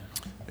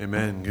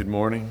Amen. Good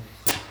morning.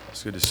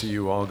 It's good to see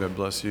you all. God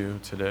bless you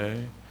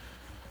today.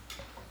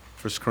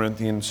 1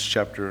 Corinthians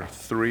chapter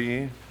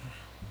 3.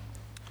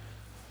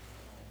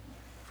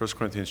 1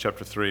 Corinthians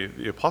chapter 3.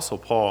 The Apostle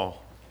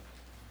Paul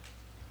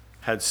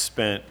had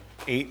spent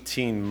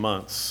 18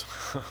 months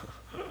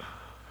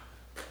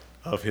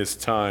of his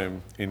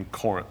time in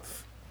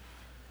Corinth.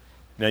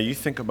 Now you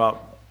think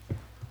about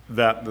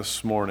that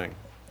this morning.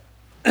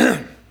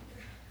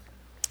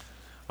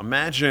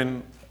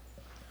 Imagine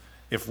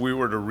if we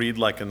were to read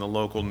like in the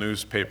local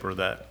newspaper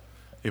that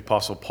the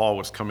Apostle Paul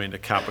was coming to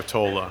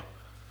Capitola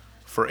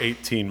for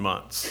 18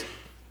 months.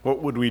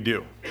 What would we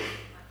do?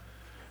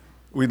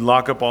 We'd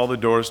lock up all the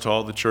doors to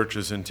all the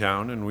churches in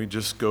town and we'd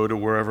just go to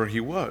wherever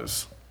he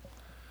was.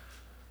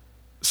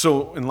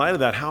 So in light of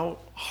that, how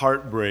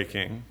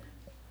heartbreaking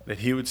that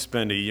he would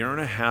spend a year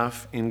and a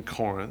half in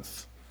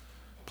Corinth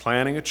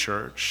planning a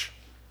church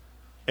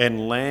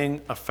and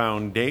laying a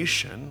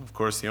foundation, of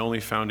course, the only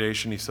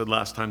foundation, he said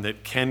last time,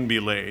 that can be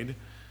laid,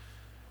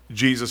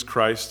 Jesus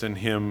Christ and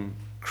him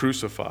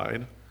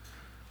crucified,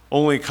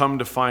 only come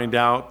to find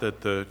out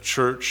that the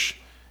church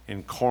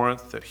in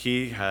Corinth that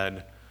he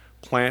had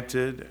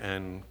planted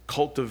and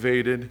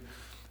cultivated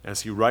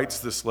as he writes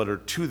this letter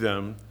to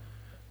them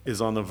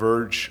is on the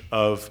verge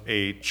of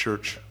a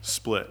church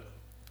split.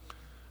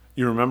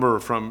 You remember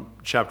from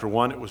chapter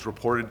 1, it was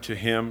reported to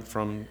him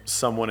from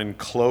someone in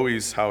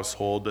Chloe's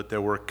household that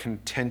there were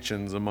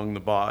contentions among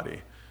the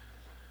body.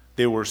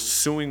 They were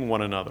suing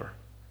one another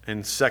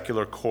in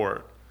secular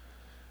court.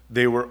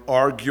 They were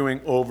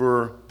arguing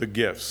over the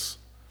gifts,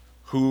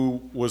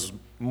 who was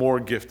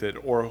more gifted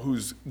or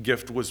whose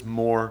gift was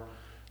more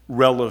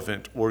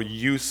relevant or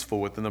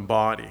useful within the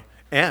body.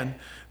 And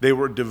they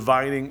were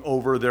dividing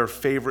over their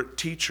favorite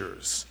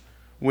teachers,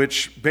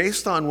 which,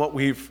 based on what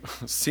we've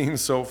seen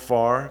so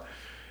far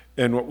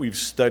and what we've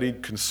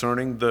studied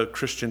concerning the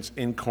Christians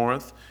in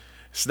Corinth,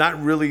 it's not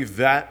really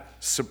that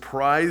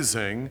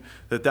surprising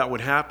that that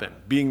would happen,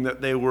 being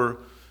that they were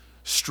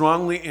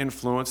strongly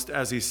influenced,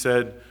 as he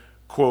said,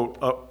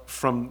 quote,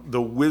 from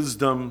the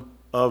wisdom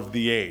of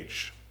the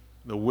age,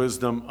 the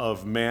wisdom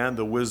of man,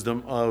 the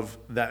wisdom of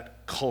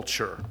that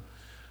culture.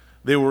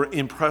 They were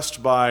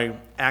impressed by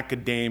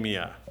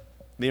academia.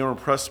 They were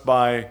impressed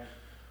by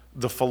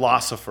the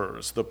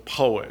philosophers, the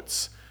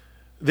poets.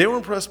 They were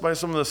impressed by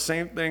some of the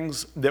same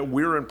things that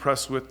we're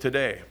impressed with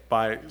today,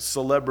 by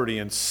celebrity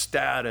and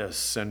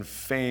status and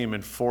fame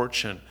and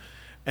fortune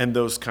and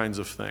those kinds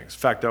of things. In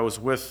fact, I was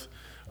with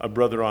a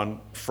brother on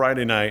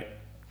Friday night,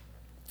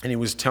 and he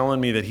was telling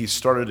me that he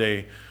started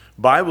a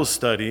Bible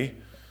study,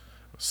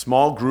 a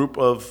small group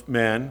of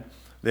men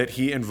that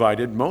he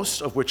invited,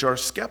 most of which are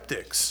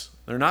skeptics.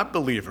 They're not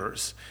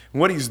believers. And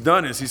what he's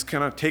done is he's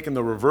kind of taken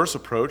the reverse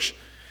approach.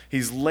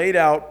 He's laid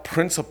out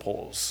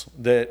principles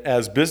that,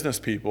 as business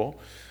people,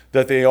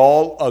 that they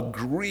all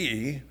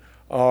agree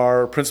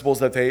are principles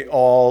that they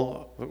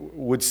all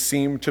would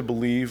seem to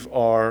believe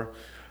are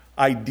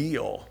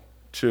ideal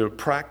to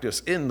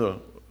practice in the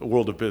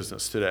world of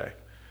business today.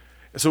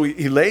 So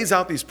he lays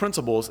out these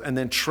principles and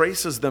then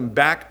traces them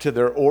back to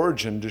their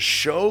origin to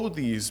show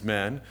these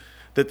men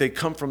that they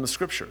come from the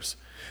scriptures.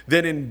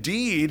 That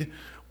indeed,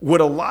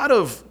 what a lot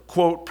of,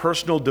 quote,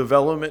 personal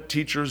development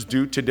teachers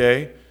do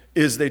today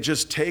is they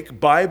just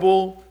take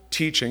Bible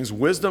teachings,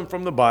 wisdom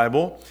from the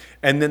Bible,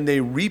 and then they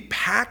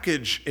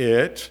repackage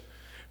it,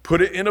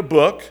 put it in a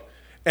book,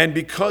 and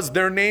because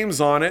their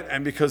name's on it,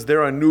 and because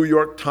they're a New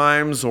York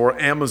Times or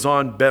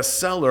Amazon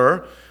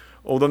bestseller,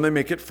 well, then they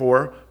make it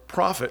for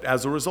profit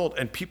as a result.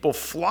 And people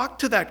flock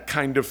to that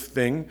kind of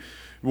thing,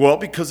 well,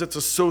 because it's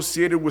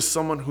associated with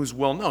someone who's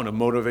well-known, a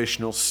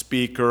motivational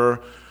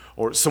speaker,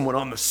 or someone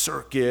on the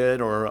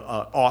circuit, or an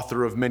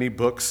author of many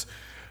books,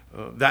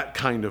 that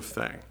kind of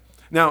thing.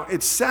 Now,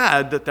 it's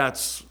sad that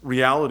that's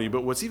reality,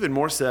 but what's even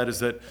more sad is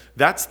that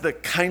that's the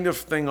kind of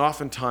thing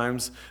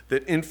oftentimes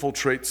that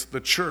infiltrates the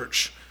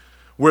church,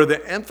 where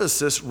the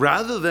emphasis,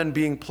 rather than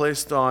being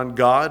placed on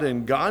God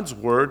and God's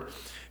word,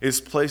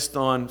 is placed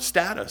on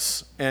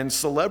status and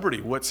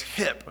celebrity, what's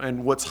hip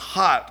and what's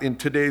hot in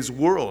today's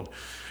world.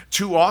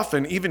 Too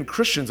often, even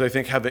Christians, I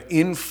think, have an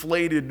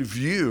inflated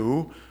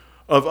view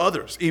of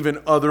others,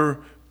 even other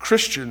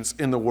Christians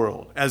in the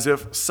world, as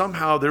if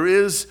somehow there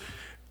is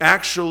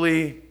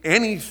actually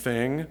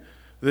anything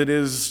that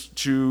is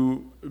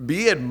to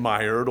be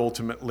admired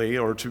ultimately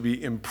or to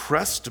be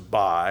impressed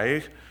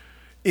by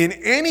in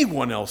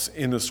anyone else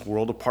in this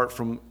world apart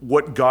from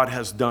what God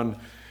has done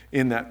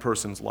in that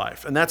person's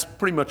life. And that's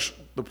pretty much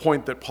the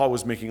point that Paul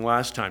was making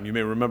last time. You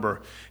may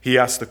remember he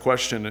asked the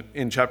question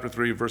in chapter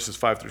 3, verses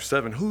 5 through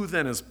 7, who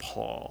then is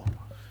Paul?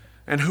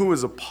 And who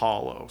is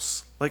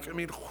Apollos?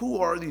 Who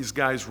are these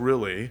guys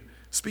really?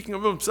 Speaking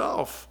of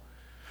himself,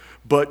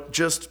 but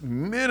just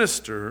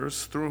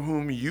ministers through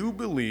whom you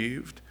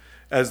believed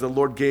as the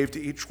Lord gave to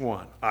each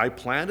one. I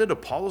planted,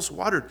 Apollos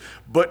watered,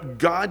 but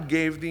God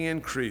gave the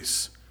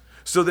increase.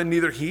 So then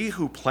neither he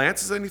who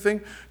plants is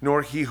anything,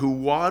 nor he who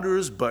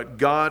waters, but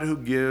God who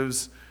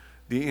gives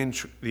the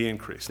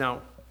increase.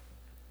 Now,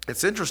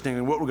 it's interesting,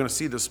 and what we're going to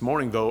see this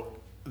morning, though,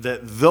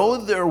 that though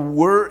there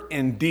were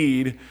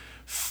indeed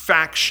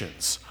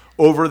factions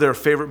over their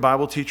favorite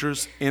Bible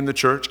teachers in the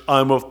church,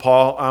 I'm of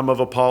Paul, I'm of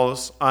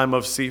Apollos, I'm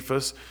of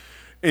Cephas.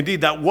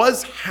 Indeed, that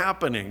was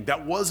happening.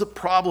 That was a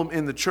problem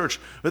in the church.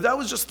 But that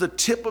was just the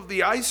tip of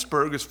the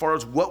iceberg as far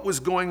as what was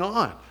going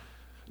on.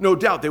 No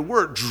doubt, they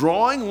were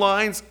drawing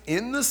lines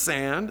in the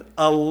sand,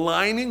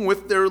 aligning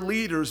with their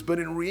leaders, but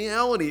in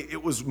reality,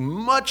 it was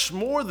much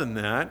more than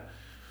that.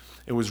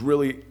 It was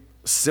really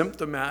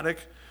symptomatic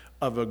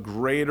of a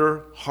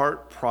greater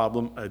heart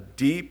problem, a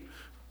deep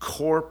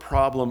core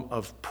problem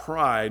of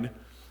pride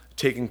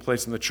taking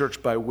place in the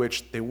church, by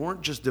which they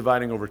weren't just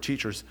dividing over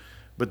teachers,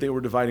 but they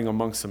were dividing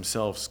amongst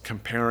themselves,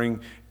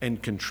 comparing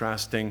and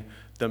contrasting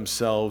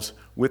themselves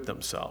with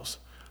themselves.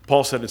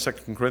 Paul said in 2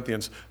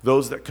 Corinthians,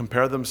 those that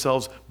compare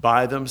themselves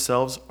by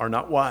themselves are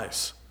not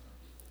wise.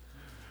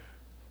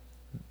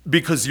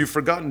 Because you've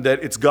forgotten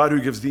that it's God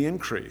who gives the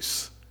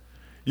increase.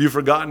 You've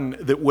forgotten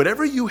that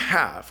whatever you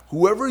have,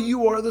 whoever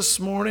you are this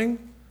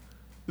morning,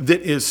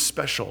 that is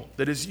special,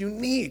 that is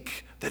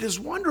unique, that is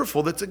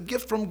wonderful, that's a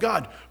gift from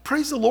God.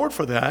 Praise the Lord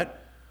for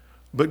that.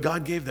 But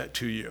God gave that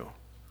to you.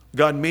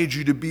 God made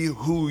you to be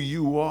who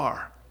you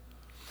are.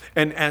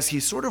 And as he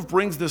sort of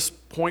brings this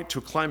point to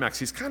a climax,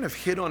 he's kind of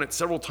hit on it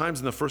several times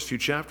in the first few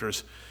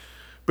chapters,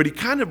 but he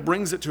kind of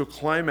brings it to a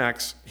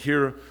climax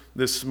here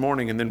this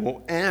morning, and then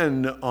we'll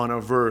end on a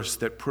verse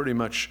that pretty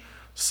much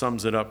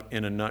sums it up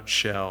in a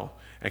nutshell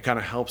and kind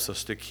of helps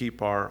us to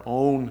keep our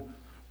own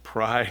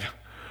pride,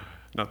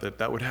 not that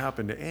that would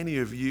happen to any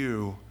of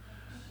you,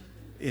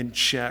 in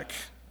check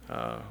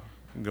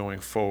going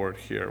forward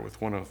here with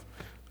one of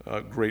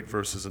great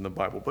verses in the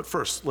Bible. But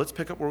first, let's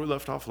pick up where we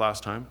left off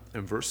last time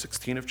in verse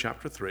 16 of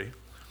chapter 3.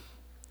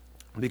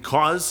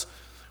 Because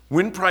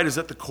when pride is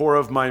at the core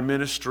of my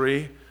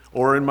ministry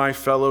or in my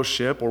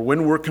fellowship, or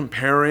when we're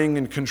comparing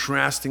and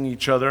contrasting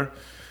each other,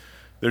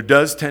 there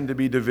does tend to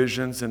be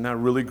divisions, and that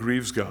really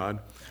grieves God.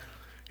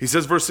 He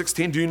says, verse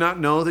 16, do you not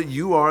know that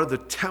you are the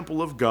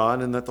temple of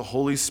God and that the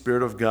Holy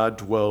Spirit of God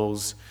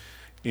dwells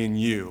in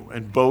you?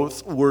 And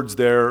both words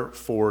there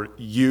for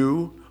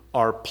you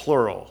are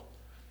plural.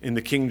 In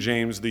the King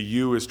James, the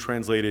you is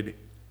translated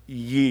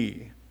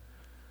ye.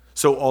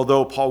 So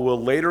although Paul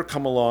will later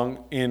come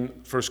along in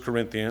 1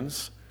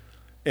 Corinthians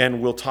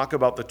and we'll talk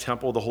about the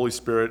temple of the Holy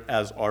Spirit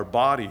as our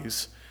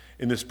bodies,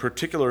 in this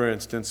particular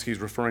instance, he's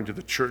referring to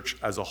the church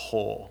as a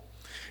whole.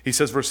 He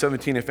says, verse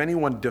 17, if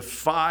anyone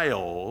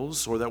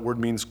defiles, or that word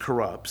means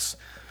corrupts,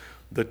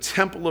 the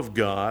temple of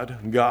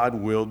God, God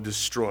will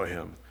destroy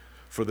him.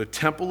 For the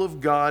temple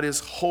of God is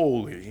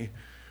holy,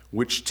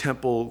 which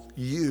temple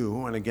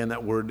you, and again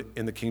that word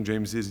in the King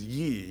James is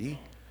ye,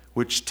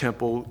 which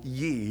temple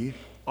ye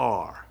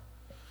are.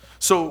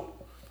 So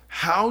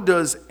how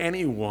does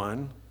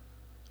anyone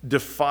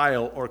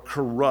defile or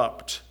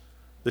corrupt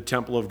the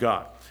temple of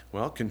God?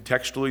 Well,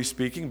 contextually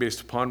speaking, based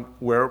upon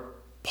where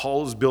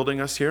Paul is building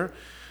us here,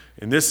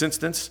 in this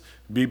instance,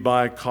 be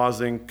by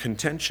causing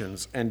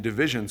contentions and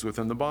divisions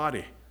within the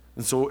body.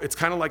 And so it's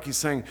kind of like he's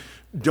saying,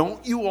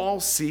 don't you all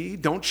see,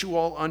 don't you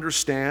all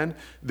understand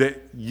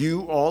that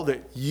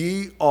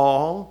ye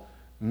all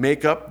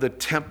make up the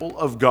temple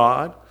of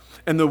God?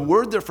 And the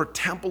word there for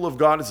temple of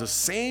God is the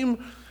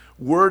same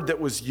word that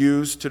was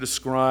used to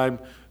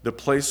describe the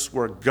place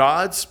where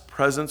God's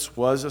presence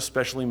was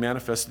especially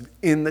manifested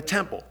in the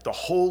temple, the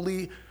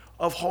Holy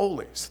of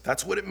Holies.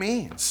 That's what it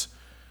means.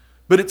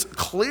 But it's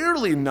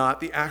clearly not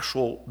the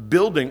actual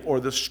building or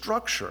the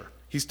structure.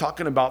 He's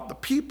talking about the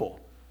people,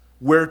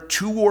 where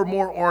two or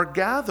more are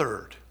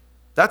gathered.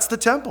 That's the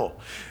temple.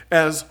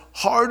 As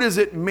hard as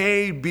it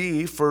may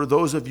be for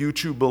those of you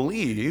to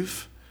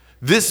believe,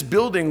 this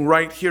building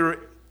right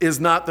here is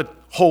not the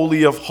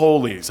Holy of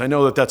Holies. I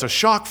know that that's a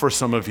shock for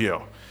some of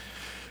you.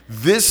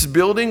 This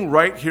building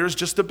right here is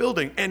just a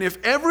building. And if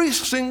every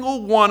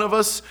single one of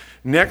us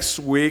next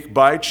week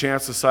by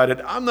chance decided,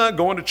 I'm not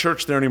going to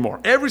church there anymore,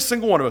 every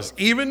single one of us,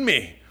 even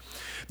me,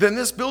 then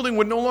this building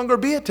would no longer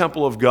be a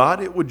temple of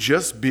God. It would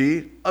just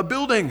be a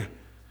building,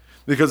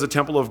 because the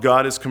temple of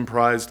God is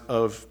comprised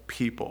of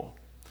people.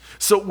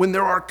 So when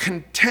there are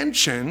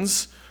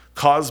contentions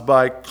caused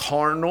by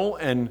carnal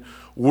and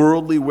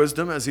worldly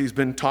wisdom, as he's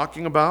been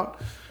talking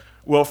about,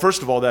 well,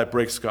 first of all, that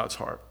breaks God's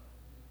heart.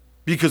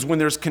 Because when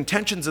there's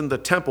contentions in the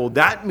temple,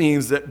 that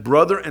means that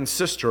brother and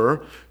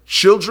sister,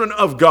 children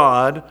of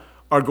God,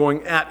 are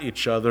going at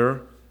each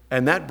other,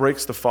 and that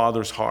breaks the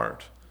Father's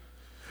heart.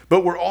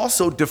 But we're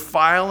also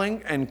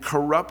defiling and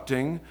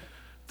corrupting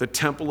the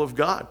temple of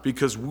God,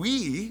 because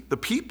we, the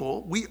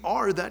people, we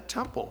are that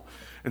temple.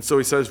 And so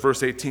he says,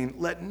 verse 18,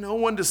 let no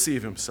one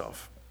deceive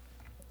himself.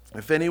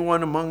 If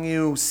anyone among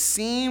you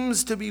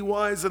seems to be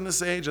wise in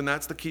this age, and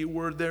that's the key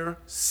word there,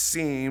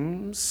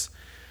 seems.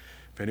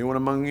 If anyone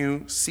among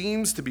you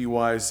seems to be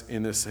wise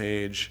in this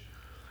age,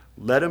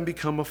 let him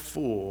become a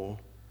fool,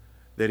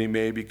 that he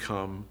may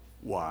become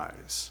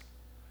wise.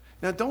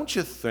 Now, don't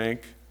you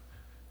think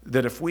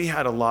that if we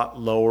had a lot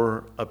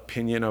lower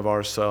opinion of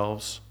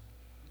ourselves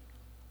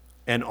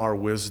and our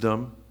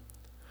wisdom,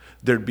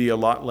 there'd be a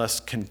lot less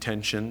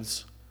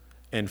contentions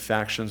and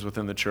factions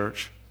within the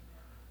church.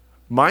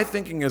 My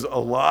thinking is a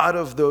lot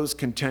of those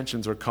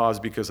contentions are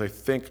caused because I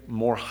think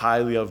more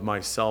highly of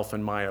myself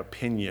and my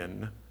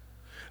opinion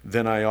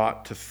than I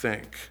ought to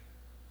think.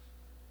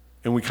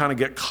 And we kind of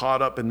get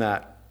caught up in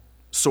that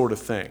sort of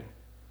thing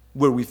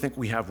where we think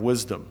we have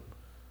wisdom.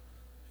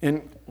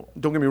 And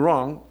don't get me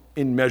wrong,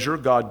 in measure,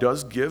 God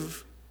does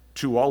give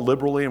to all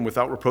liberally and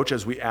without reproach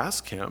as we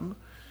ask him.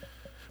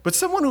 But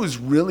someone who is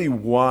really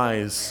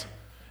wise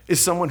is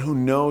someone who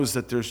knows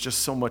that there's just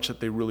so much that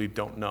they really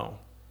don't know.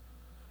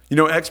 You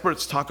know,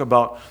 experts talk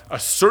about a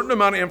certain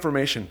amount of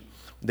information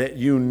that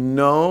you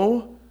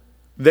know.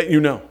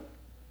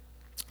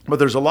 But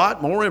there's a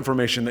lot more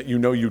information that you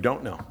know you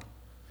don't know.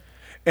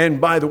 And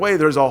by the way,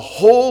 there's a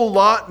whole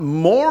lot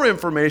more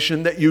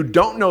information that you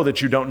don't know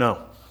that you don't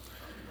know.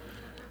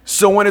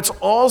 So when it's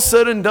all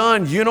said and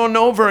done, you don't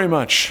know very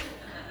much.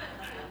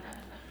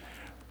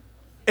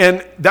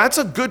 And that's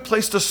a good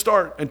place to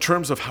start in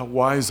terms of how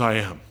wise I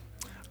am.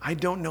 I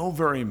don't know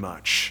very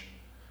much.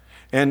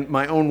 And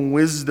my own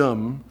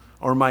wisdom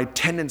or my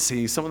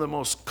tendency, some of the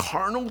most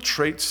carnal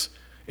traits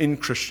in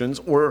Christians,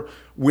 or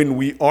when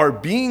we are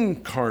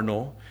being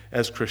carnal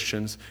as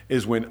Christians,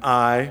 is when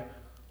I,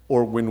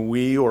 or when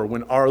we, or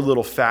when our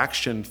little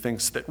faction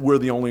thinks that we're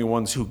the only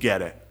ones who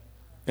get it.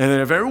 And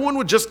then if everyone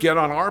would just get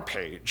on our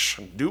page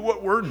and do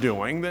what we're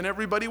doing, then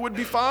everybody would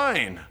be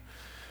fine.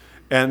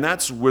 And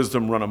that's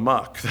wisdom run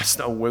amok. That's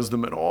not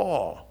wisdom at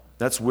all.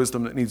 That's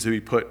wisdom that needs to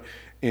be put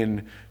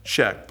in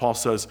check. Paul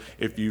says,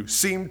 if you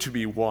seem to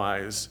be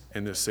wise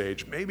in this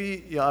age,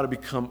 maybe you ought to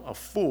become a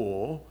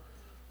fool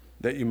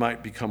that you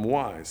might become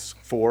wise.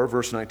 For,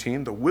 verse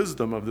 19, the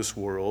wisdom of this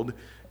world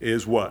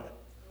is what?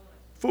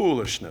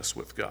 Foolishness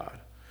with God.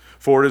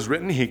 For it is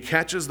written, he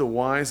catches the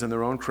wise in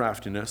their own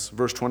craftiness.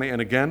 Verse 20,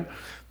 and again,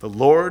 the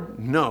Lord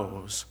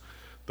knows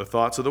the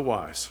thoughts of the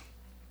wise,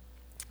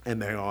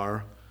 and they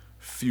are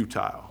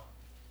futile.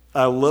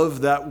 I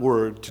love that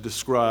word to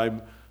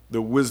describe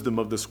the wisdom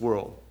of this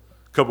world.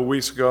 A couple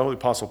weeks ago, the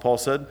Apostle Paul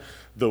said,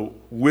 the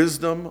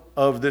wisdom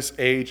of this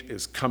age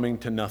is coming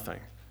to nothing.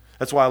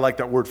 That's why I like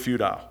that word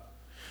futile.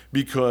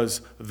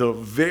 Because the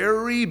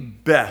very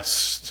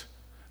best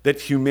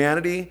that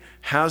humanity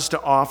has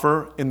to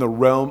offer in the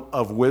realm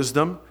of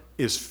wisdom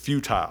is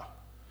futile.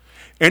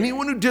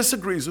 Anyone who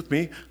disagrees with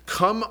me,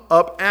 come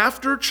up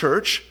after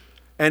church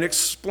and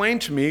explain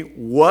to me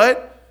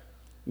what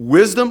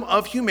wisdom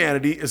of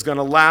humanity is going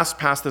to last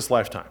past this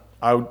lifetime.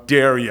 I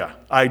dare you.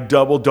 I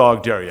double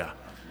dog dare you.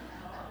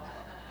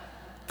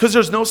 Because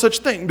there's no such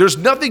thing. There's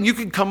nothing you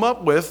can come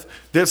up with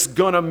that's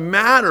going to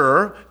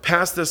matter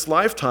past this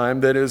lifetime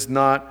that is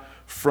not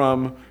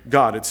from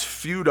God. It's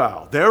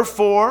futile.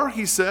 Therefore,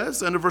 he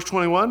says, end of verse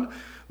 21,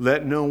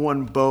 let no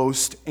one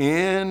boast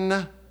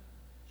in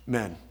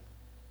men.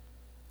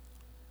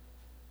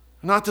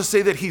 Not to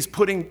say that he's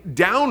putting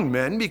down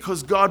men,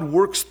 because God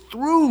works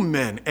through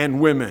men and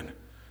women.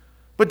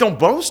 But don't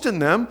boast in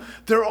them.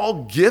 They're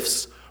all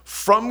gifts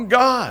from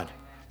God.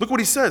 Look what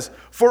he says.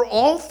 For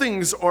all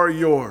things are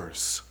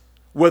yours,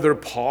 whether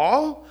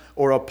Paul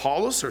or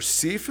Apollos or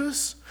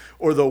Cephas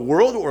or the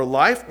world or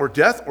life or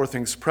death or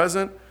things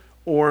present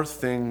or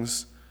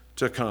things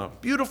to come.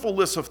 Beautiful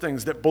list of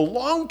things that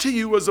belong to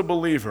you as a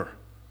believer.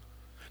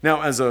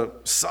 Now, as a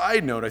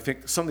side note, I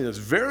think something that's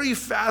very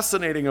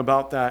fascinating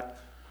about that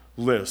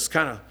list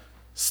kind of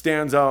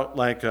stands out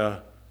like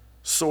a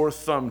sore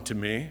thumb to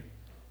me.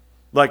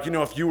 Like, you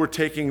know, if you were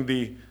taking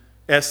the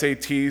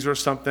SATs or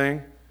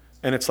something,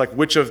 and it's like,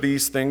 which of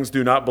these things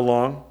do not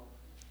belong?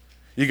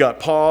 You got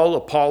Paul,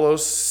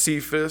 Apollos,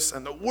 Cephas,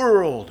 and the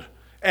world,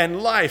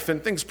 and life,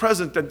 and things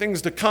present, and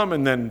things to come,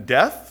 and then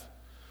death?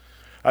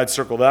 I'd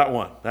circle that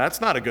one.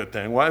 That's not a good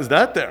thing. Why is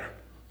that there?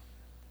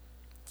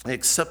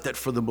 Except that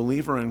for the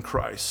believer in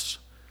Christ,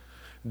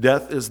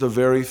 death is the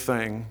very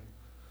thing,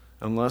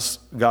 unless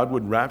God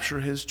would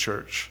rapture his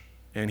church,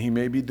 and he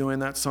may be doing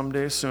that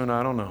someday soon,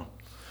 I don't know.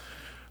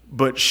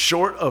 But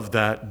short of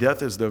that,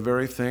 death is the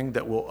very thing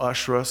that will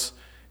usher us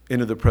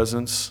into the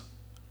presence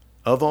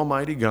of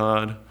Almighty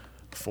God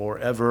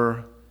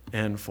forever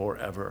and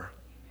forever.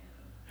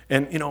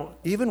 And, you know,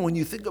 even when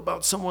you think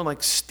about someone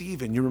like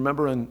Stephen, you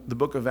remember in the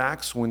book of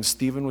Acts when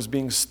Stephen was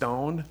being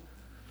stoned?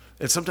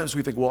 And sometimes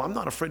we think, well, I'm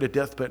not afraid of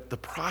death, but the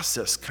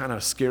process kind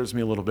of scares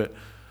me a little bit.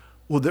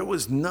 Well, there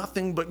was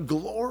nothing but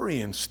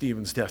glory in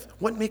Stephen's death.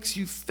 What makes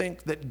you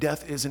think that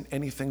death isn't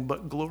anything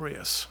but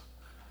glorious?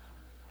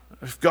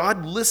 If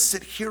God lists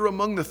it here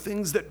among the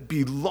things that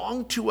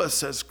belong to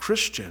us as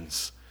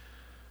Christians,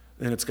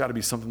 then it's got to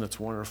be something that's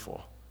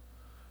wonderful.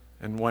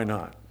 And why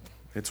not?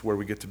 It's where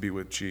we get to be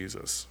with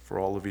Jesus for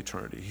all of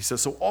eternity. He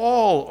says, so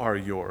all are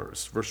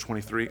yours, verse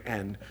 23,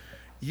 and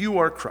you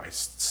are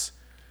Christ's,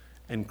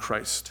 and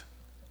Christ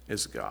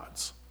is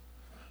God's.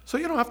 So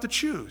you don't have to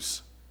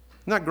choose.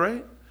 Isn't that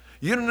great?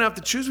 You don't have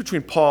to choose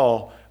between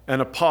Paul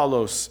and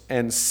Apollos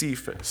and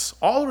Cephas.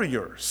 All are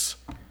yours.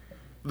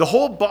 The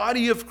whole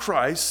body of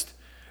Christ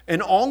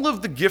and all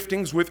of the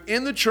giftings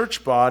within the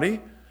church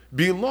body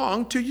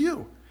belong to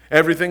you.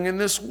 Everything in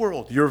this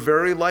world, your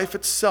very life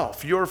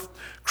itself, your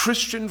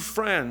Christian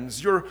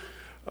friends, your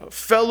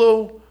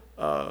fellow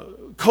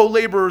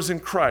co-laborers in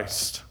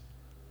Christ,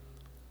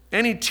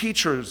 any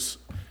teachers,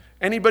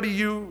 anybody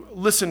you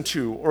listen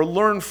to or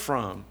learn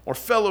from or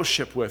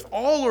fellowship with,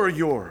 all are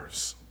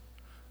yours.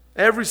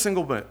 Every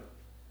single bit.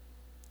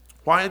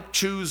 Why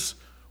choose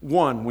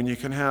one when you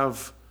can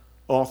have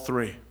all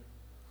three?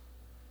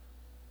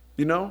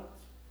 You know?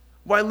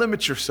 Why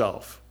limit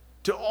yourself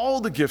to all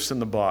the gifts in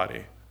the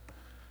body?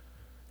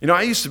 You know,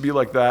 I used to be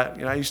like that.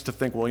 You know, I used to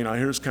think, well, you know,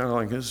 here's kind of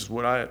like, this is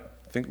what I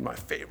think my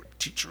favorite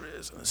teacher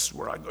is, and this is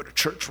where I go to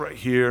church right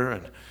here.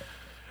 And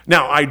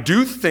now, I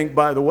do think,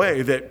 by the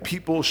way, that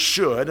people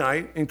should,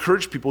 I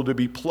encourage people to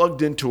be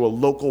plugged into a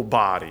local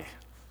body,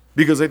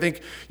 because I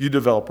think you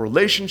develop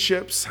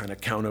relationships and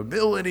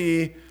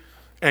accountability,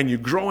 and you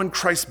grow in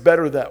Christ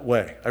better that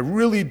way. I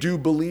really do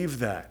believe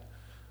that.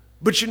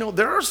 But you know,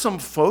 there are some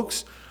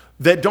folks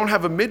that don't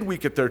have a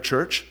midweek at their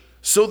church,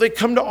 so they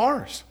come to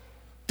ours.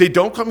 They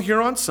don't come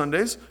here on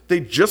Sundays, they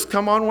just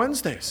come on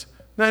Wednesdays.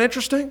 Isn't that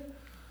interesting?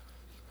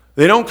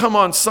 They don't come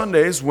on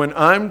Sundays when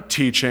I'm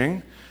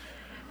teaching,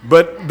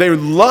 but they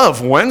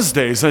love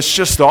Wednesdays. That's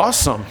just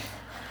awesome.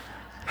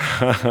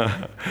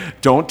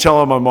 Don't tell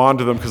them I'm on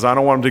to them, because I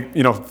don't want them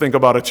to, think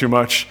about it too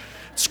much.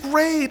 It's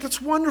great.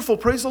 It's wonderful.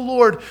 Praise the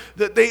Lord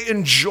that they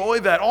enjoy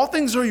that. All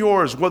things are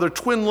yours, whether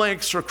Twin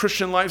Lakes or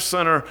Christian Life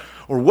Center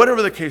or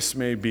whatever the case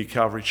may be,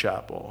 Calvary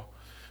Chapel,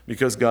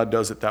 because God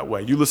does it that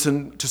way. You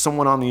listen to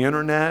someone on the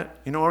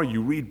internet, or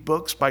you read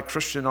books by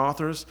Christian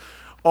authors.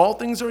 All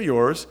things are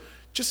yours.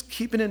 Just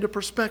keep it into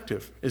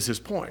perspective is his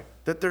point,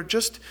 that they're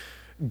just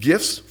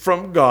gifts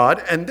from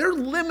God, and they're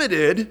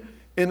limited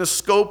in the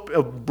scope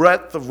of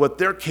breadth of what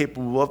they're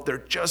capable of. They're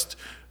just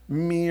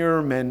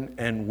mere men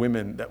and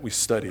women that we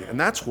study. And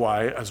that's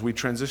why, as we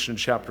transition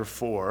to chapter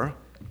 4,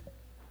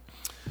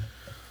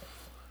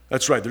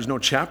 that's right, there's no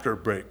chapter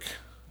break,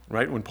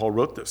 right? When Paul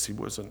wrote this,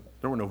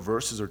 there were no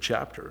verses or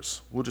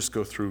chapters. We'll just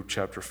go through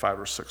chapter 5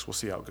 or 6. We'll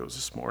see how it goes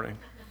this morning.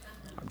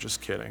 I'm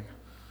just kidding.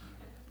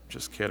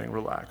 Just kidding.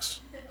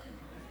 Relax.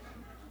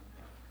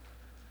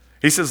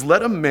 He says,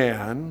 let a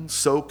man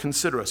so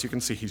consider us. You can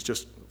see he's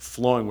just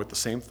flowing with the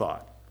same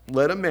thought.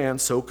 Let a man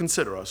so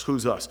consider us,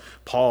 who's us?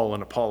 Paul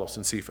and Apollos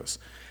and Cephas,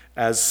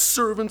 as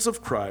servants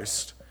of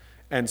Christ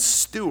and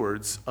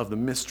stewards of the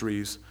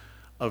mysteries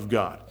of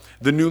God.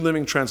 The New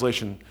Living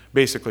Translation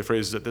basically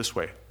phrases it this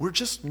way: we're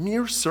just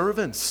mere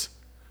servants.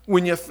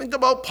 When you think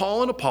about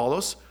Paul and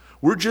Apollos,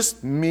 we're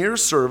just mere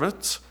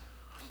servants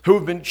who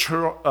have been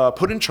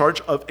put in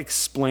charge of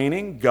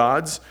explaining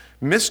God's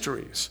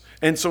mysteries.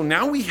 And so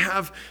now we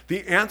have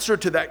the answer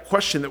to that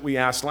question that we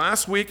asked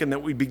last week and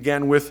that we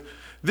began with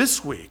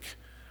this week,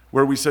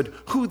 where we said,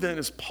 who then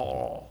is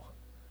Paul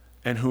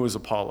and who is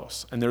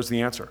Apollos? And there's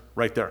the answer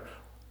right there.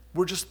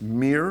 We're just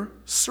mere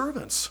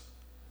servants.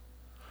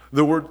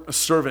 The word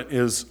servant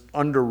is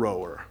under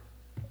rower.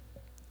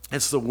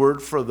 It's the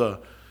word for the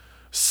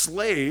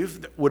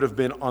slave that would have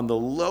been on the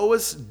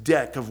lowest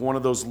deck of one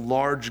of those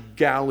large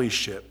galley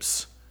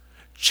ships,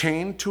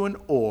 chained to an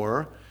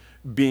oar,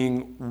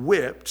 being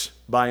whipped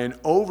by an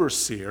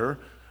overseer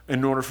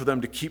in order for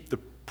them to keep the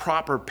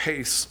proper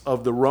pace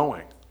of the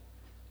rowing.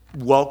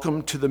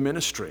 Welcome to the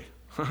ministry.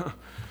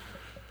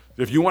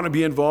 If you want to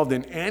be involved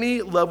in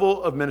any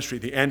level of ministry,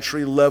 the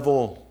entry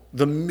level,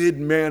 the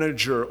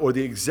mid-manager, or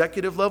the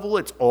executive level,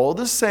 it's all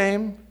the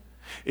same.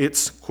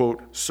 It's,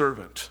 quote,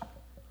 servant.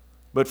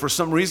 But for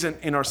some reason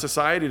in our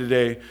society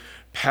today,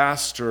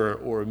 pastor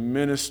or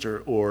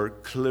minister or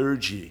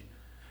clergy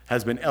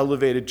has been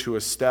elevated to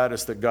a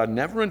status that God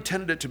never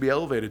intended it to be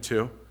elevated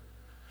to.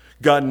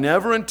 God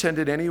never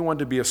intended anyone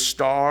to be a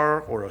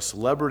star or a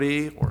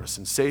celebrity or a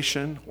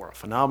sensation or a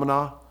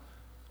phenomena,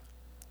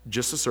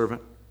 just a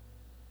servant.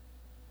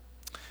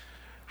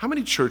 How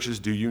many churches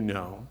do you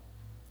know,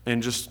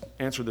 and just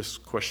answer this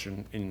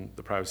question in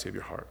the privacy of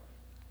your heart,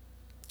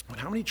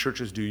 how many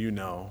churches do you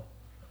know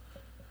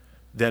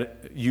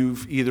that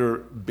you've either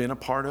been a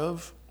part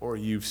of or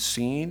you've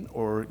seen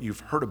or you've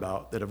heard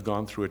about that have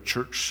gone through a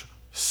church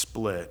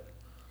split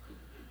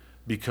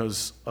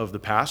because of the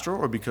pastor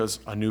or because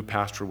a new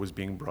pastor was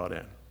being brought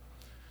in?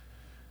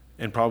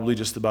 And probably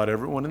just about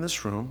everyone in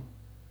this room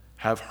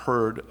have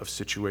heard of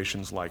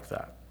situations like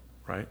that,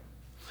 right?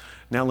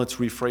 Now let's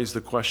rephrase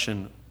the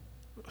question,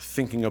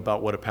 thinking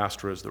about what a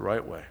pastor is the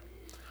right way.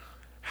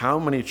 How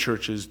many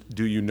churches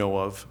do you know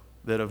of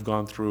that have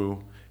gone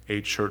through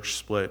a church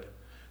split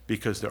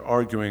because they're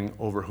arguing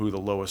over who the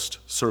lowest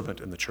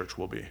servant in the church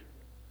will be?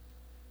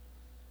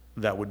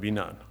 That would be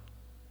none.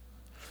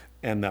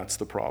 And that's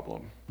the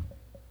problem.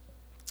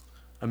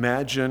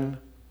 Imagine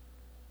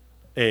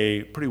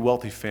a pretty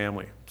wealthy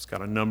family. It's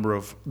got a number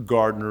of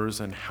gardeners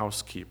and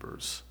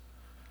housekeepers.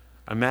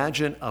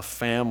 Imagine a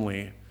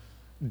family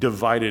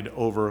divided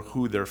over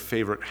who their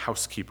favorite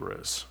housekeeper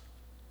is.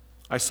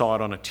 I saw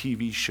it on a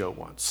TV show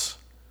once,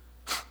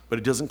 but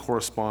it doesn't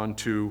correspond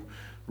to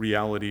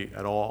reality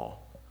at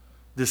all.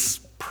 This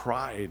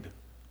pride,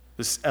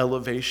 this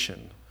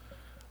elevation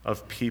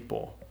of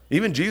people.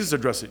 Even Jesus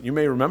addressed it. You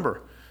may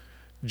remember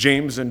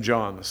James and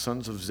John, the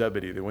sons of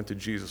Zebedee, they went to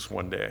Jesus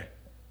one day,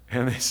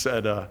 and they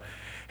said,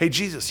 Hey,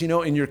 Jesus,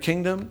 in your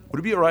kingdom, would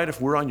it be all right if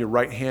we're on your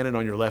right hand and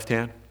on your left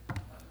hand?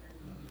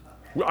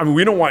 I mean,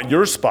 we don't want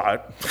your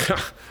spot.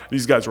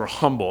 These guys were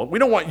humble. We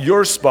don't want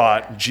your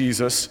spot,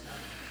 Jesus.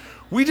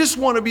 We just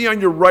want to be on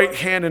your right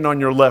hand and on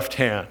your left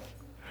hand.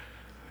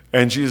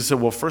 And Jesus said,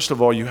 well, first of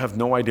all, you have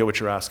no idea what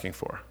you're asking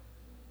for.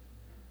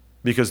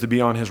 Because to be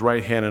on his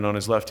right hand and on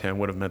his left hand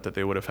would have meant that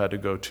they would have had to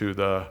go to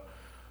the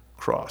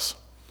cross.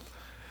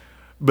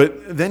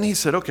 But then he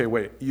said, okay,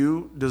 wait,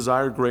 you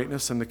desire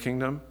greatness in the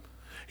kingdom?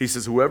 He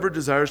says, whoever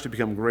desires to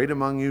become great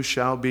among you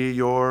shall be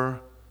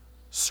your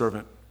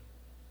servant.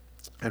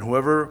 And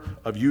whoever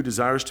of you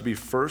desires to be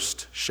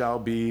first shall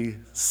be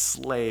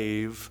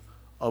slave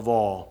of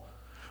all.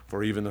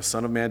 For even the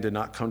Son of Man did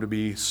not come to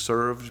be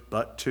served,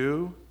 but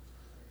to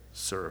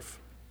serve.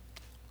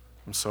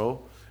 And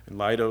so, in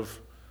light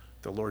of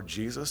the Lord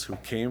Jesus, who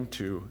came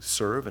to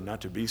serve and not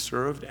to be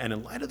served, and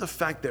in light of the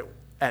fact that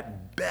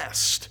at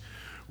best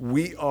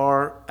we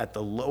are at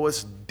the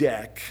lowest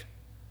deck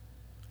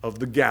of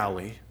the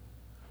galley,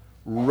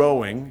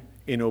 rowing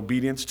in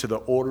obedience to the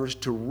orders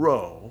to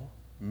row,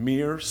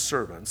 mere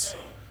servants,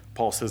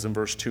 Paul says in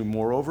verse 2,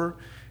 moreover,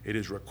 it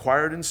is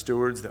required in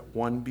stewards that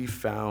one be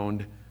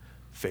found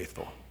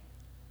faithful.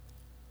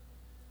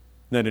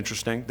 Isn't that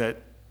interesting?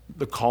 That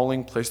the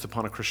calling placed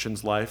upon a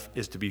Christian's life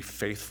is to be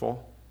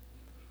faithful,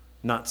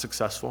 not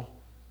successful,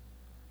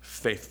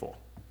 faithful.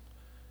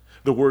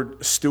 The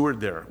word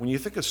steward there, when you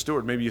think of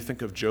steward, maybe you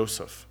think of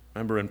Joseph.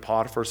 Remember in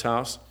Potiphar's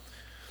house?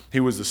 He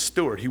was a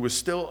steward. He was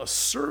still a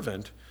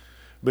servant,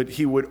 but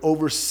he would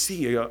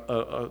oversee,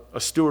 a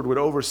steward would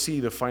oversee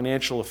the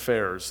financial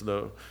affairs,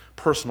 the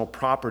personal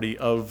property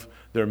of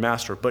their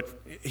master. But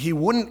he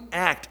wouldn't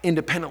act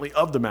independently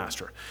of the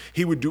master.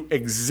 He would do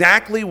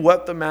exactly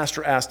what the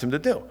master asked him to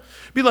do.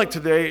 It'd be like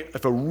today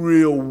if a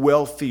real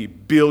wealthy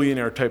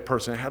billionaire type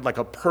person had like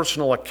a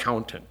personal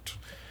accountant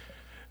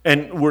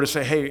and were to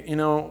say, hey,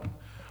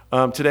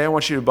 today I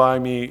want you to buy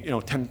me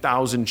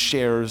 10,000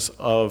 shares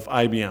of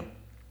IBM.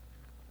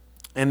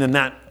 And then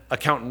that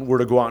accountant were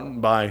to go out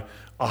and buy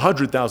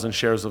 100,000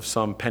 shares of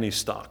some penny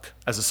stock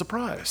as a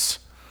surprise.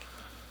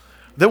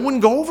 That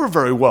wouldn't go over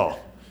very well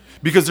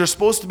because they're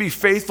supposed to be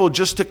faithful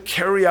just to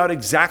carry out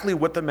exactly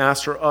what the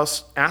master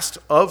asked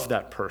of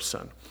that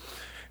person.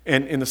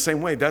 And in the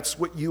same way, that's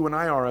what you and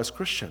I are as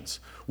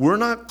Christians. We're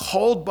not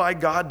called by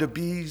God to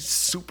be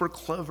super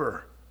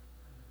clever.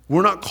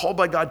 We're not called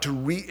by God to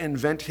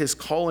reinvent his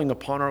calling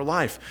upon our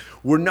life.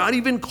 We're not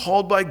even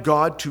called by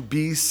God to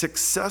be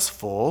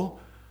successful.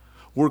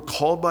 We're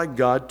called by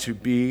God to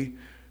be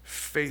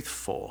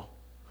faithful.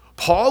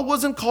 Paul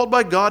wasn't called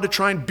by God to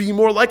try and be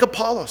more like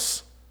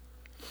Apollos.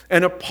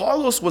 And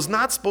Apollos was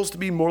not supposed to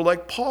be more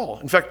like Paul.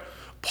 In fact,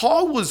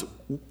 Paul was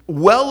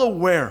well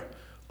aware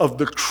of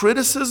the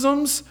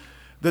criticisms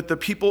that the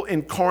people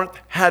in Corinth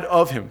had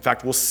of him. In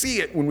fact, we'll see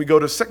it when we go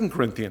to 2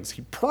 Corinthians.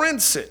 He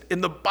prints it in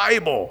the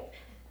Bible.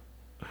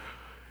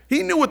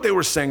 He knew what they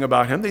were saying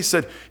about him. They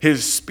said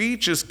his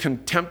speech is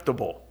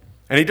contemptible,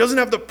 and he doesn't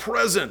have the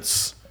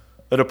presence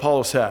that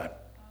Apollos had.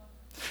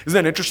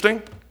 Isn't that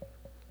interesting?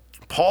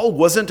 Paul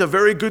wasn't a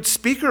very good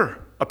speaker,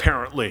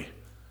 apparently,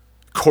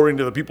 according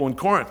to the people in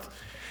Corinth.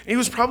 He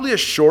was probably a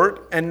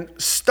short and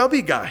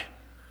stubby guy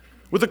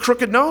with a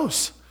crooked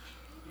nose.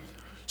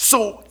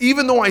 So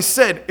even though I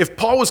said if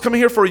Paul was coming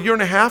here for a year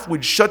and a half,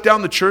 we'd shut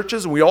down the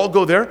churches and we'd all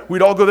go there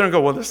and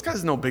go, well, this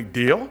guy's no big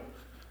deal.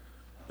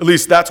 At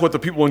least that's what the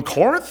people in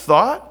Corinth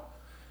thought,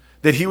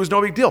 that he was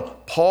no big deal.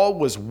 Paul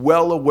was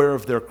well aware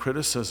of their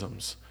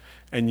criticisms,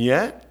 and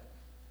yet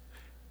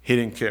he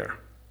didn't care.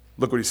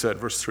 Look what he said,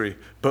 verse 3.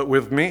 But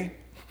with me,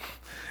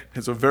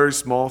 it's a very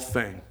small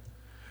thing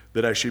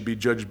that I should be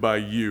judged by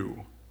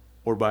you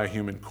or by a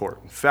human court.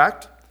 In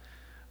fact,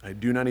 I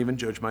do not even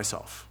judge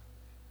myself.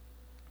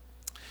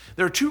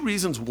 There are two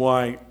reasons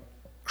why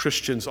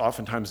Christians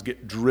oftentimes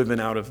get driven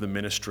out of the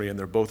ministry, and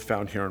they're both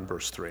found here in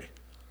verse 3.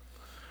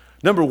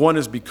 Number one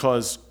is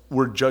because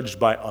we're judged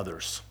by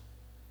others.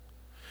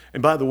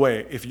 And by the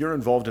way, if you're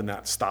involved in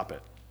that, stop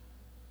it.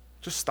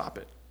 Just stop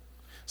it.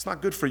 It's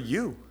not good for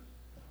you.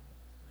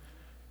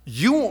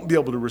 You won't be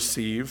able to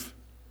receive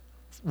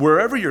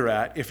wherever you're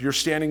at if you're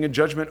standing in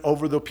judgment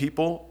over the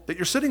people that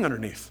you're sitting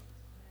underneath.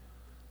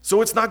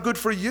 So it's not good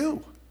for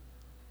you.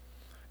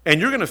 And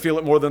you're going to feel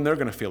it more than they're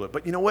going to feel it.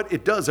 But you know what?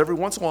 It does. Every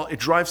once in a while, it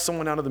drives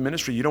someone out of the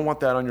ministry. You don't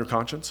want that on your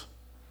conscience.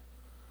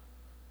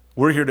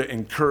 We're here to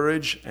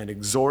encourage and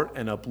exhort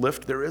and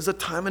uplift. There is a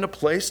time and a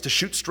place to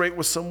shoot straight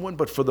with someone,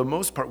 but for the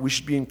most part, we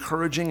should be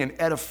encouraging and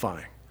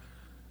edifying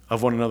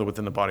of one another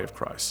within the body of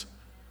Christ.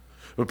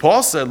 But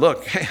Paul said,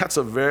 look, hey, that's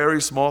a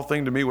very small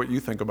thing to me, what you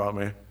think about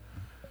me.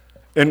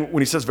 And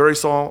when he says very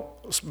small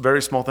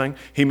thing,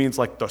 he means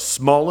like the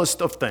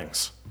smallest of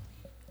things.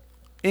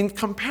 In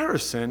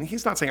comparison,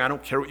 he's not saying I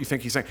don't care what you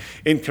think. He's saying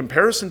in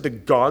comparison to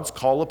God's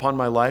call upon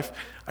my life,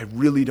 I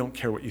really don't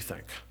care what you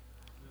think.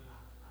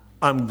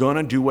 I'm going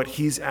to do what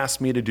he's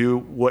asked me to do,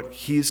 what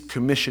he's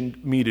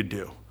commissioned me to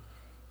do.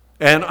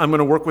 And I'm going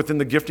to work within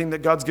the gifting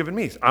that God's given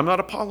me. I'm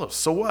not Apollos,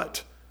 so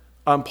what?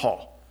 I'm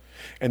Paul.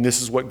 And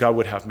this is what God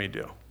would have me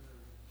do.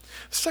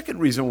 Second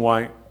reason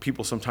why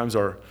people sometimes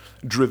are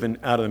driven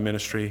out of the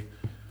ministry,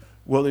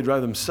 well, they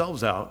drive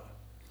themselves out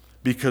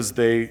because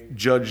they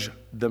judge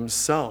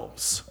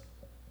themselves.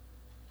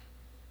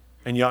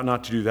 And you ought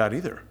not to do that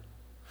either.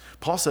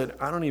 Paul said,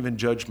 I don't even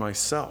judge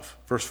myself.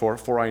 Verse 4,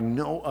 for I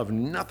know of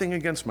nothing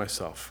against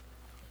myself,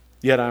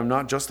 yet I am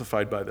not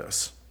justified by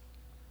this.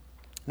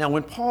 Now,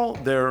 when Paul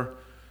there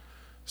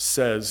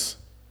says,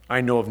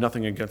 I know of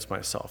nothing against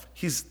myself,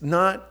 he's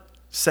not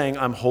saying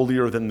I'm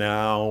holier than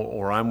thou,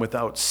 or I'm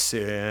without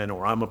sin,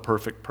 or I'm a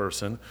perfect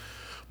person.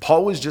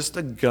 Paul was just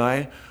a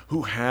guy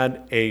who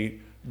had a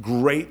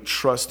great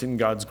trust in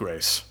God's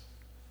grace,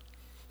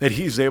 that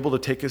he's able to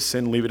take his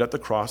sin, leave it at the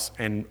cross,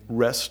 and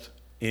rest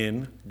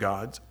in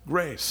God's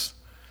grace.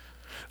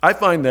 I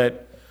find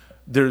that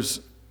there's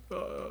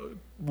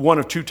one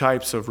of two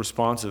types of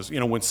responses.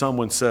 When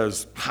someone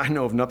says, I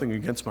know of nothing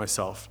against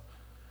myself,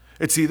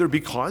 it's either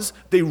because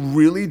they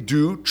really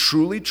do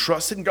truly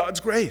trust in God's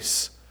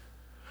grace,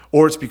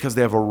 or it's because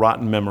they have a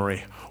rotten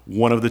memory.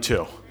 One of the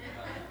two.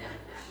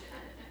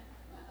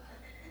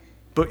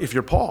 But if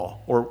you're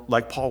Paul, or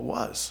like Paul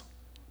was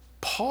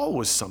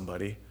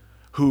somebody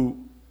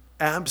who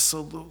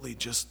absolutely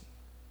just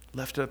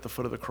left it at the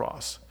foot of the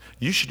cross.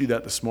 You should do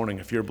that this morning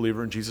if you're a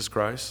believer in Jesus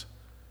Christ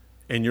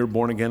and you're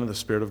born again in the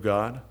Spirit of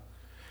God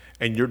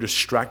and you're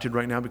distracted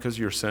right now because of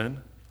your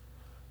sin.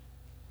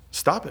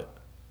 Stop it.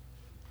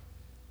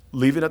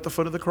 Leave it at the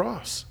foot of the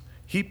cross.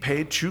 He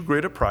paid too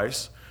great a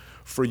price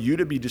for you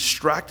to be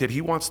distracted.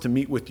 He wants to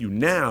meet with you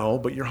now,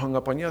 but you're hung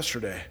up on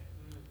yesterday.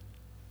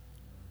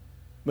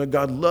 But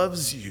God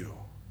loves you.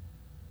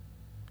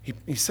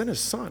 He sent his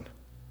son.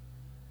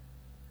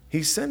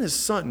 He sent his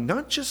son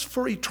not just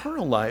for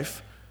eternal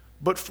life,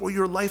 but for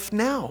your life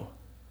now,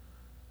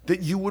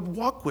 that you would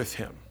walk with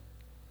him.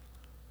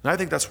 And I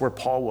think that's where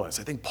Paul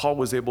was. I think Paul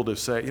was able to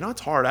say,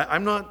 it's hard.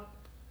 I'm not,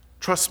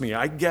 trust me,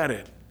 I get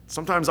it.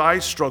 Sometimes I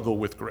struggle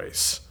with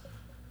grace.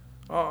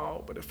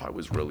 Oh, but if I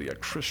was really a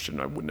Christian,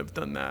 I wouldn't have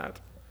done that.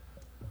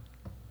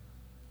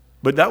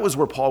 But that was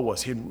where Paul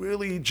was. He had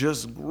really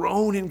just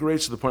grown in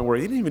grace to the point where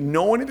he didn't even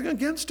know anything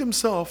against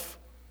himself.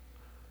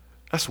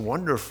 That's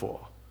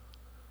wonderful.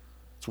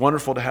 It's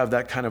wonderful to have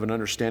that kind of an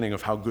understanding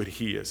of how good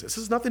he is. This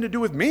has nothing to do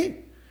with me.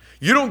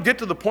 You don't get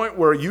to the point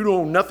where you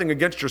know nothing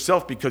against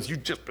yourself because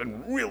you've just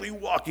been really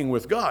walking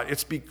with God.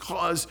 It's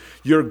because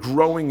you're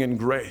growing in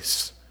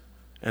grace.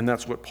 And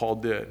that's what Paul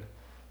did.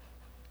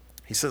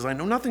 He says, I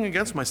know nothing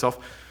against myself,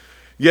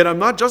 yet I'm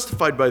not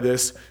justified by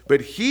this,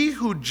 but he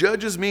who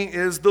judges me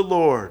is the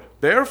Lord.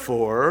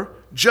 Therefore,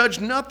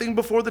 judge nothing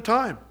before the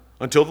time,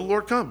 until the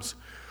Lord comes,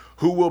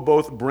 who will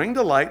both bring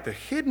to light the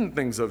hidden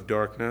things of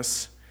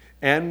darkness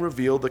and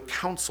reveal the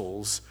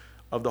counsels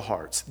of the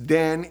hearts.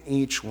 Then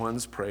each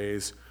one's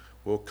praise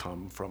will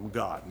come from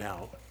God.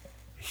 Now,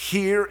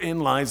 herein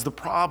lies the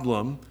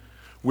problem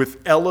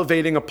with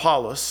elevating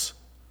Apollos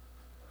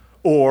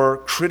or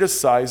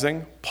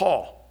criticizing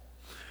Paul.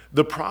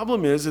 The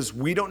problem is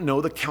we don't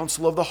know the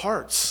counsel of the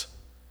hearts.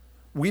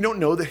 We don't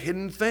know the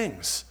hidden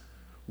things.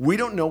 We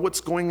don't know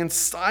what's going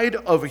inside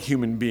of a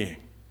human being.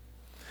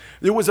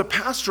 There was a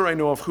pastor I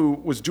know of who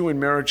was doing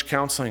marriage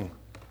counseling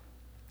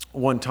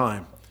one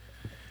time.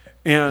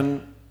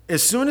 And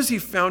as soon as he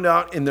found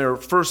out in their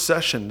first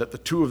session that the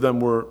two of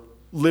them were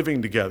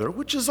living together,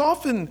 which is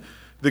often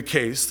the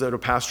case that a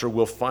pastor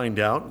will find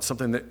out, it's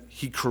something that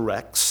he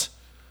corrects,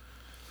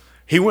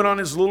 he went on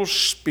his little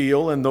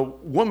spiel, and the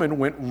woman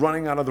went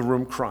running out of the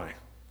room crying.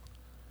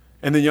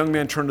 And the young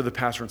man turned to the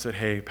pastor and said,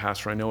 hey,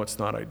 pastor, I know it's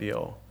not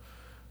ideal,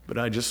 but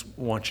I just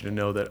want you to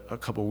know that a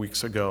couple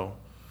weeks ago,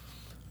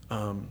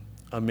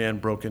 a man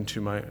broke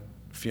into my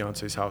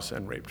fiance's house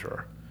and raped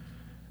her.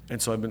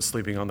 And so I've been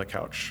sleeping on the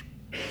couch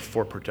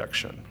for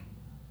protection.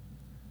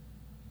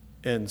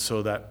 And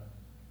so that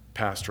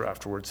pastor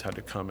afterwards had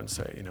to come and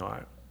say,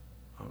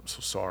 I'm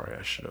so sorry.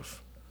 I should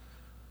have,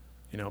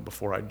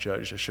 before I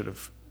judged, I should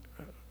have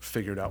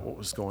figured out what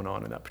was going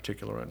on in that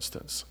particular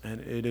instance.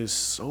 And it is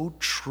so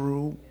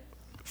true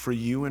for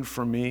you and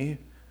for me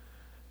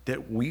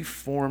that we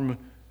form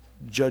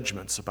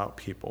judgments about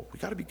people. We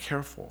got to be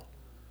careful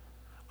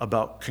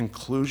about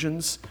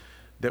conclusions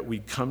that we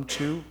come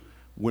to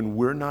when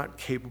we're not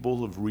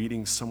capable of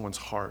reading someone's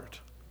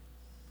heart.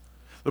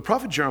 The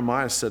prophet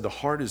Jeremiah said, the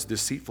heart is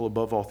deceitful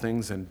above all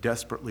things and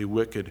desperately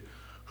wicked.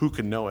 Who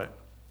can know it?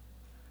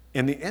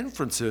 And the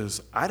inference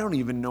is, I don't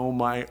even know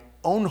my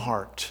own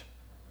heart.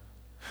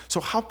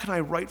 So how can I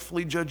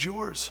rightfully judge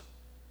yours?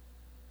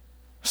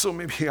 So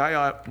maybe I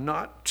ought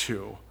not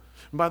to.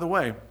 And by the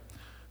way,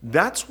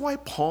 that's why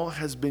Paul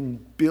has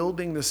been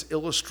building this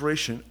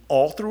illustration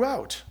all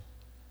throughout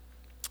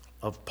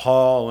of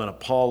Paul and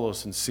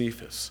Apollos and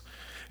Cephas,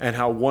 and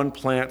how one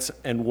plants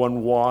and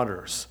one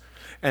waters,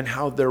 and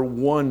how they're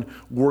one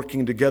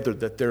working together,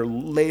 that they're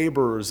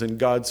laborers in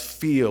God's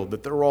field,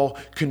 that they're all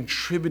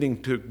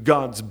contributing to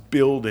God's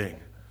building.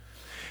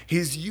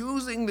 He's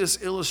using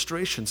this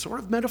illustration sort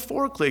of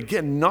metaphorically.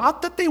 Again,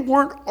 not that they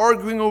weren't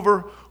arguing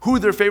over who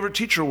their favorite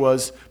teacher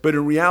was, but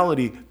in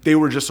reality, they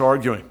were just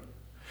arguing.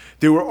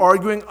 They were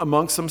arguing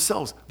amongst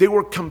themselves. They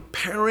were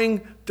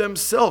comparing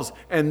themselves.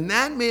 And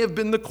that may have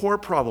been the core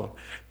problem.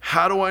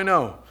 How do I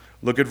know?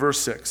 Look at verse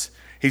 6.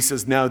 He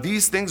says, "Now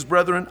these things,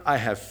 brethren, I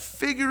have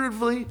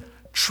figuratively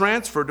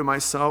transferred to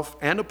myself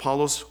and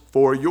Apollos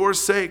for your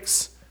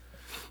sakes,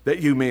 that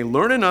you may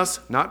learn in us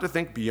not to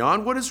think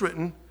beyond what is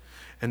written,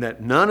 and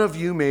that none of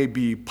you may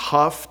be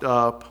puffed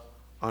up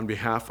on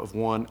behalf of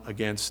one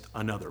against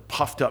another."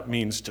 Puffed up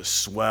means to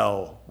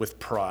swell with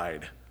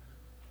pride.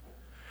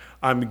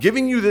 I'm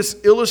giving you this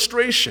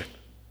illustration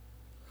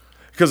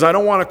because I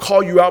don't want to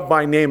call you out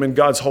by name in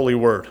God's holy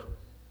word,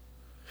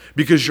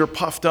 because you're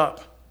puffed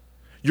up.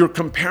 You're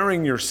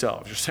comparing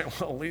yourselves. You're saying,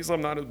 well, at least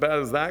I'm not as bad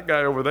as that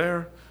guy over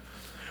there.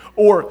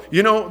 Or,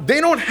 they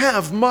don't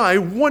have my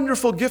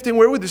wonderful gifting.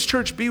 Where would this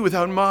church be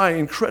without my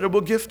incredible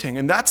gifting?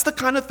 And that's the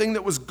kind of thing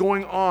that was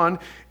going on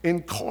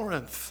in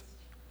Corinth.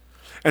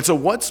 And so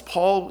what's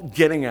Paul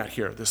getting at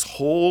here this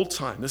whole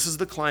time? This is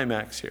the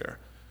climax here.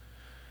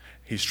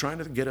 He's trying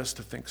to get us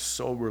to think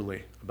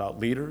soberly about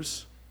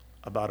leaders,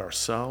 about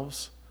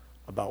ourselves,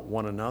 about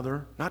one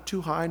another. Not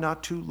too high,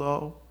 not too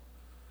low.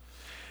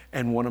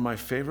 And one of my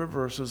favorite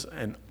verses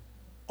in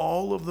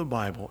all of the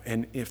Bible,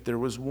 and if there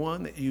was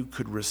one that you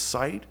could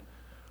recite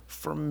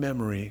from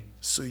memory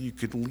so you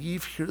could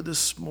leave here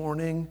this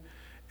morning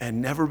and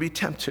never be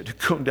tempted to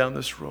go down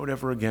this road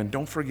ever again,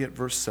 don't forget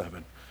verse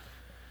 7.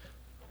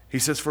 He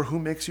says, "For who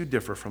makes you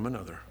differ from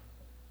another?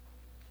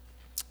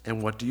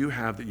 And what do you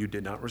have that you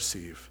did not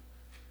receive?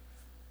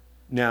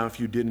 Now, if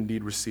you did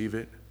indeed receive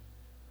it,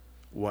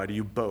 why do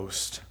you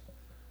boast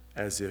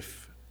as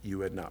if you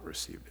had not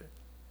received it?"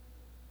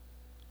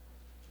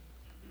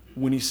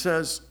 When he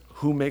says,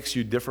 "Who makes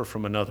you differ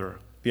from another?"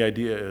 the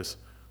idea is,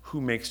 who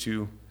makes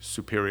you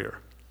superior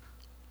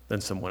than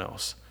someone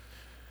else?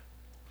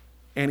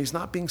 And he's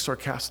not being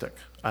sarcastic,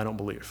 I don't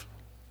believe.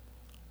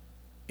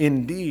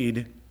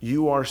 Indeed,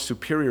 you are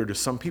superior to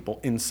some people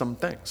in some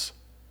things,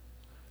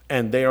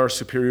 and they are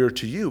superior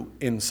to you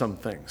in some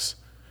things.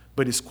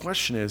 But his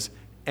question is,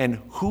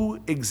 and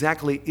who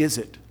exactly is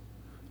it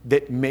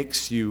that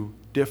makes you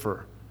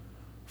differ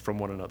from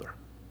one another?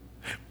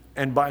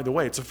 And by the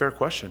way, it's a fair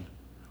question.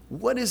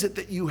 What is it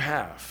that you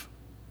have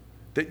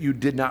that you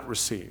did not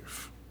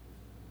receive?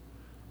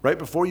 Right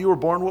before you were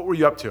born, what were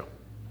you up to?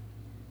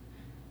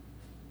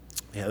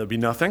 Yeah, there'd be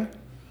nothing.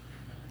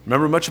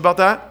 Remember much about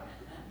that?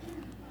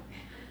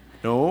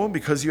 No,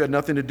 because you had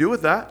nothing to do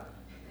with that.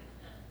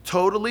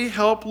 Totally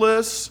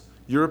helpless.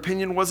 Your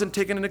opinion wasn't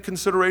taken into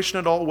consideration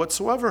at all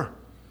whatsoever.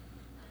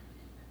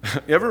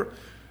 You ever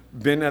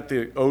been at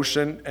the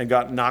ocean and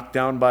got knocked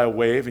down by a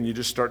wave and you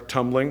just start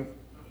tumbling?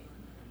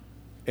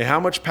 And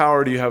how much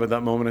power do you have at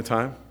that moment in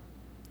time?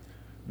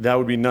 That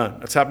would be none.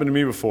 That's happened to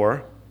me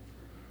before.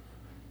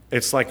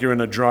 It's like you're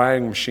in a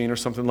drying machine or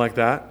something like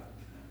that.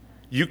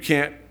 You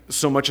can't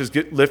so much as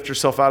lift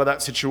yourself out of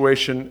that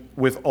situation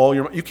with all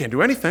your... You can't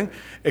do anything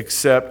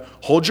except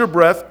hold your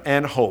breath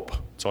and hope.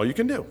 That's all you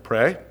can do.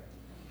 Pray.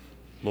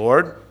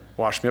 Lord,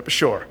 wash me up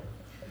ashore.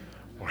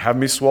 Or have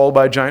me swallowed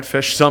by a giant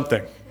fish,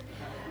 something.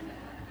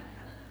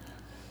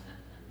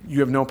 You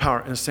have no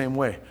power. In the same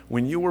way,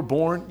 when you were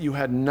born, you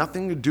had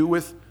nothing to do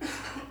with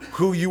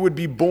who you would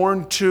be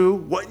born to,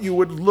 what you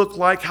would look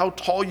like, how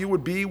tall you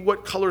would be,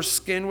 what color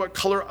skin, what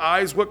color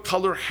eyes, what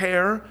color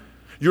hair,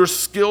 your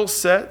skill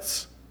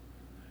sets,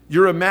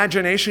 your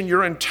imagination,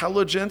 your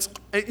intelligence,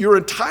 your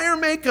entire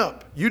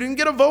makeup. You didn't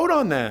get a vote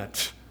on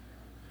that.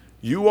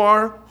 You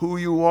are who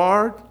you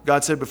are.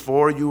 God said,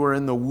 before you were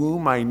in the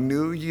womb, I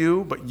knew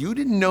you, but you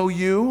didn't know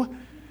you,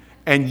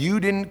 and you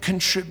didn't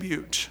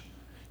contribute.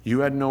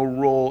 You had no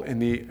role in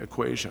the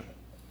equation.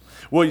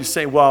 Well, you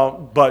say,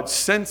 well, but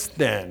since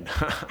then,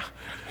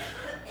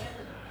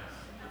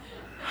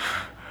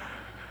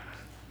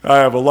 I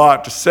have a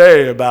lot to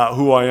say about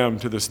who I am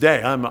to this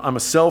day. I'm a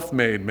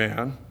self-made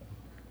man.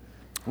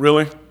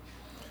 Really?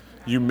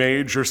 You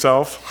made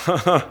yourself?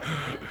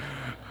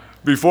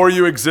 Before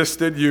you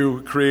existed,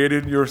 you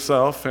created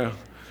yourself.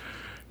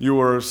 You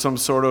were some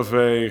sort of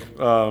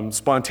a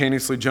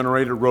spontaneously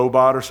generated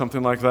robot or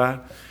something like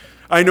that.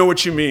 I know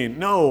what you mean.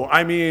 No,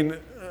 I mean,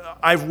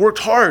 I've worked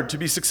hard to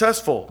be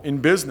successful in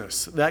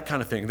business, that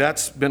kind of thing.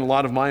 That's been a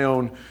lot of my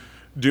own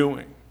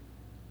doing.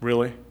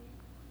 Really?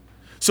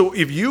 So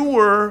if you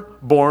were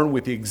born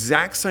with the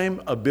exact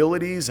same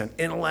abilities and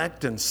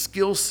intellect and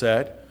skill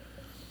set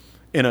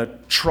in a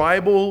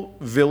tribal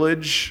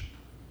village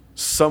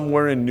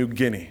somewhere in New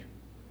Guinea,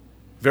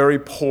 very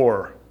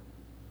poor,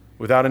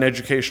 without an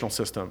educational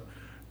system,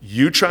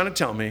 you trying to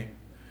tell me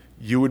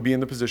you would be in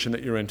the position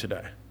that you're in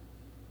today?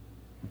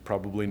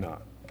 Probably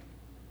not.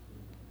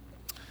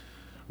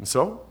 And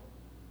so,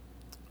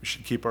 we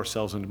should keep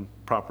ourselves in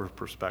proper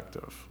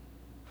perspective.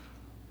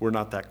 We're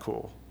not that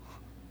cool.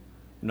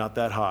 We're not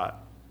that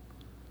hot.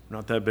 We're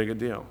not that big a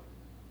deal.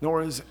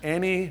 Nor is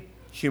any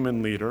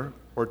human leader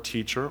or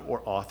teacher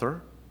or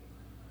author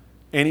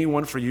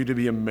anyone for you to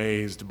be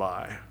amazed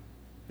by.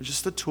 It's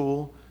just a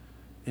tool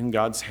in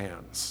God's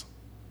hands.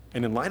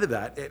 And in light of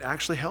that, it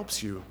actually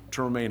helps you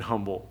to remain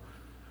humble.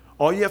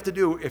 All you have to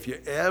do, if you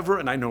ever,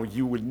 and I know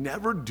you would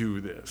never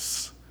do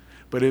this,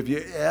 But if you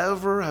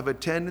ever have a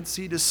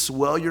tendency to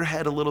swell your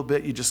head a little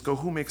bit, you just go,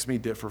 who makes me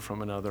differ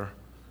from another?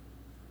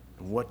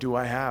 And what do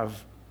I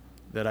have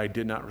that I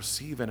did not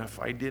receive? And if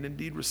I did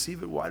indeed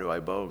receive it, why do I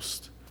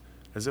boast?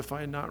 As if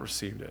I had not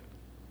received it.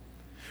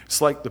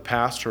 It's like the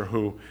pastor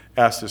who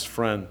asked his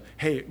friend,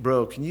 hey,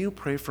 bro, can you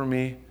pray for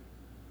me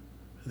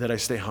that I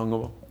stay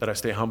humble?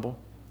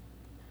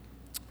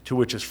 To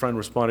which his friend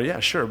responded,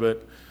 yeah, sure,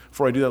 but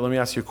before I do that, let me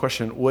ask you a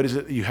question. What is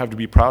it that you have to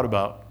be proud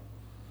about?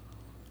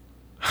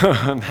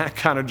 And that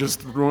kind of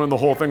just ruined the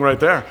whole thing right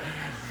there.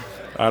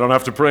 I don't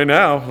have to pray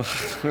now.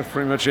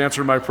 Pretty much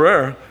answered my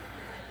prayer.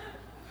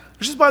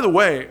 Which is, by the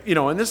way,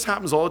 and this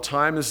happens all the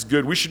time. This is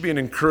good. We should be an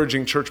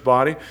encouraging church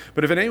body.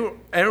 But if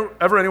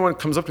ever anyone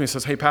comes up to me and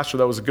says, hey, pastor,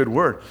 that was a good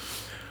word,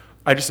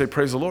 I just say,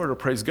 praise the Lord or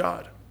praise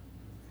God.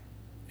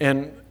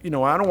 And,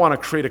 I don't want to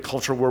create a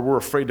culture where we're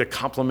afraid to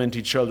compliment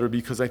each other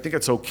because I think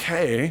it's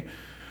okay.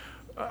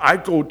 I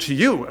go to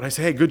you and I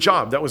say, hey, good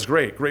job. That was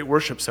great. Great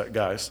worship set,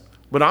 guys.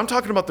 But I'm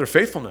talking about their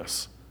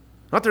faithfulness,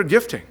 not their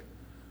gifting.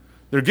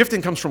 Their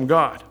gifting comes from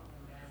God.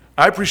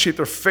 I appreciate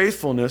their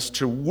faithfulness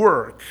to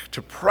work,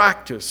 to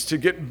practice, to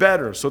get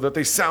better so that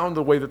they sound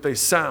the way that they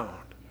sound.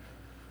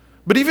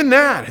 But even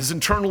that is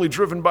internally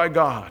driven by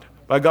God,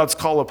 by God's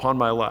call upon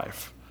my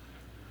life.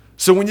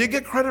 So when you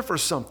get credit for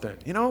something,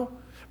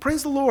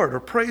 praise the Lord or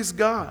praise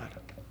God.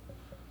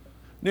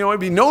 It'd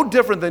be no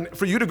different than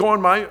for you to go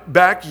in my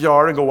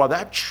backyard and go, wow,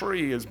 that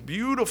tree is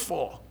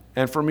beautiful.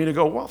 And for me to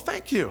go, well,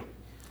 thank you.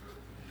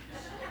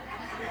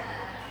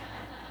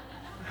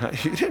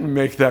 You didn't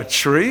make that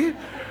tree.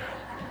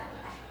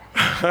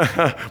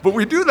 But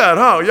we do that,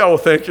 huh? Yeah, well,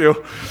 thank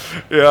you.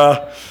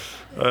 Yeah,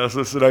 this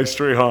is a nice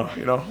tree, huh?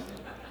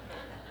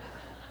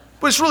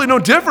 But it's really no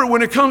different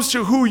when it comes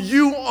to who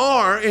you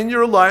are in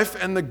your life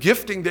and the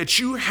gifting that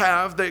you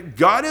have that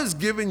God has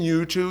given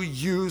you to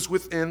use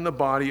within the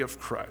body of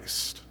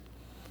Christ.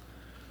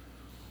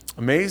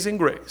 Amazing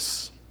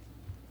grace.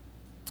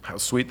 How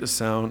sweet the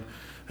sound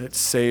that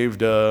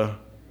saved a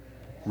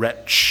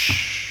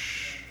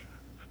wretch.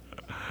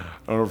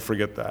 I'll never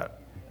forget that.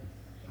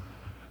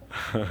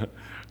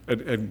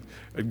 and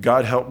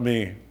God help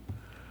me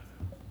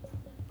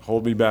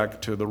hold me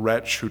back to the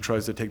wretch who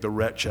tries to take the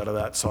wretch out of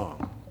that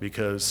song,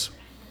 because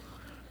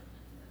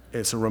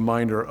it's a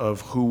reminder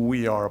of who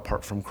we are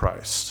apart from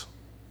Christ.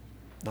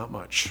 Not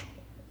much.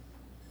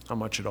 Not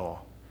much at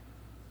all.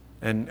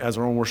 And as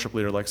our own worship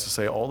leader likes to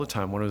say all the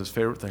time, one of his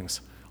favorite things,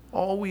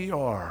 all we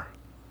are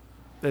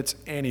that's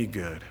any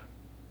good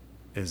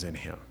is in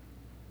him.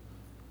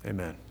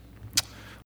 Amen.